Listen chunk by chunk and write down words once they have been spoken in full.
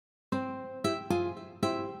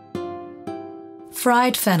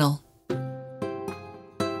Fried fennel.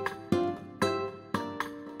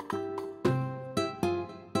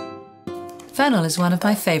 Fennel is one of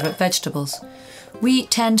my favourite vegetables. We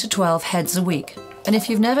eat 10 to 12 heads a week, and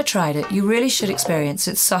if you've never tried it, you really should experience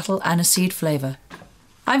its subtle aniseed flavour.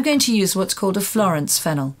 I'm going to use what's called a Florence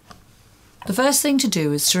fennel. The first thing to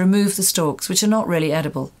do is to remove the stalks, which are not really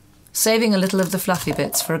edible, saving a little of the fluffy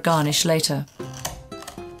bits for a garnish later.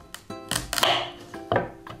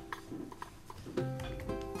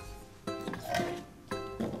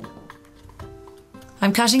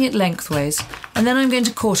 I'm cutting it lengthways, and then I'm going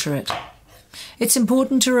to quarter it. It's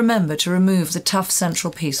important to remember to remove the tough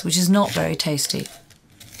central piece, which is not very tasty.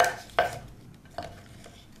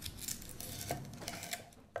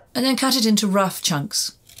 And then cut it into rough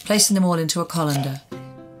chunks, placing them all into a colander.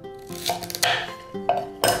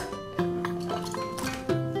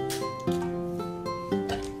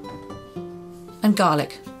 And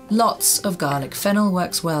garlic. Lots of garlic. Fennel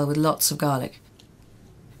works well with lots of garlic.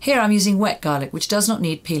 Here I'm using wet garlic, which does not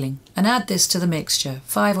need peeling, and add this to the mixture,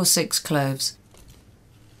 5 or 6 cloves.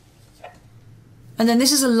 And then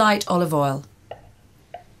this is a light olive oil.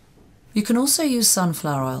 You can also use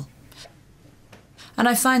sunflower oil. And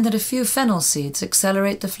I find that a few fennel seeds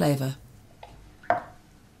accelerate the flavour.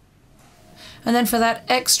 And then for that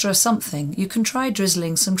extra something, you can try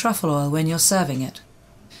drizzling some truffle oil when you're serving it.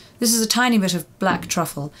 This is a tiny bit of black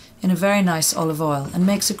truffle in a very nice olive oil and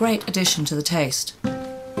makes a great addition to the taste.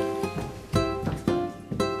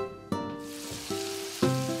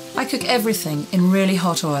 I cook everything in really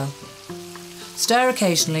hot oil. Stir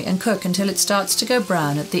occasionally and cook until it starts to go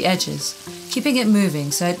brown at the edges, keeping it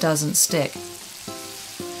moving so it doesn't stick.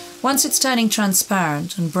 Once it's turning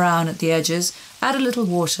transparent and brown at the edges, add a little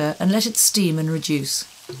water and let it steam and reduce.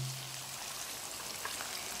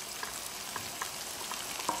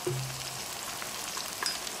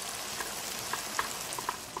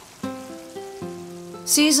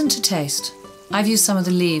 Season to taste. I've used some of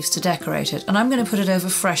the leaves to decorate it, and I'm going to put it over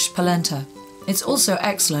fresh polenta. It's also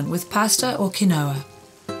excellent with pasta or quinoa.